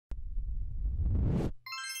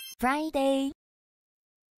Friday.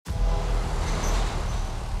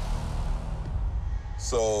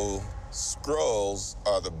 So, Skrulls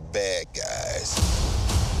are the bad guys.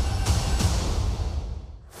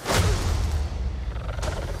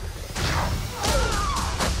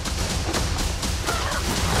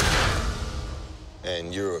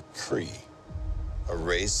 And you're a Kree, a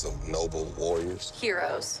race of noble warriors.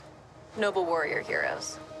 Heroes. Noble warrior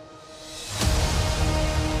heroes.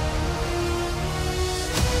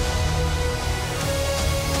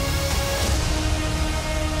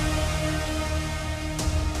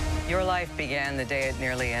 Your life began the day it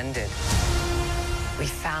nearly ended. We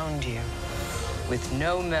found you with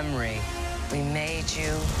no memory. We made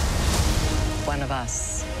you one of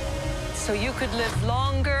us. So you could live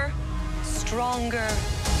longer, stronger,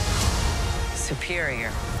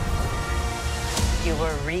 superior. You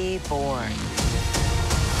were reborn.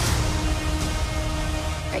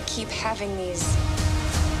 I keep having these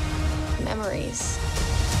memories.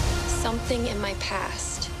 Something in my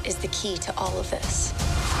past is the key to all of this.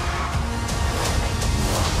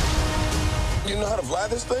 You know how to fly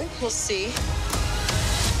this thing? We'll see.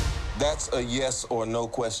 That's a yes or no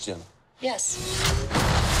question. Yes.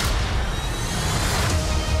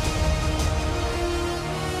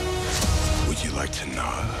 Would you like to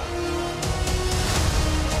know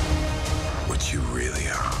what you really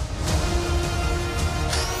are?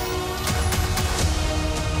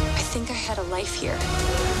 I think I had a life here.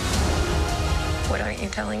 What aren't you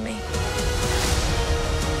telling me?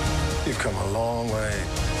 You've come a long way,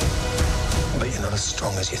 but you're not as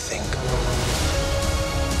strong as you think.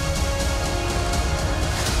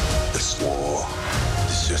 This war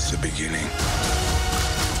is just the beginning.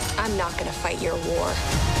 I'm not gonna fight your war.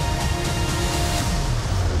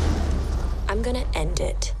 I'm gonna end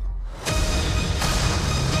it.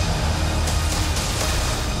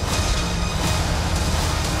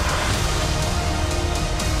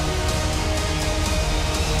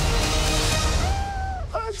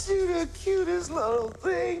 Aren't you the cutest little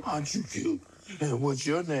thing? Aren't you cute? And what's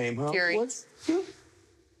your name, huh? Fury. What's you?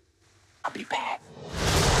 I'll be back.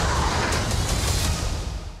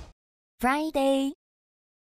 Friday.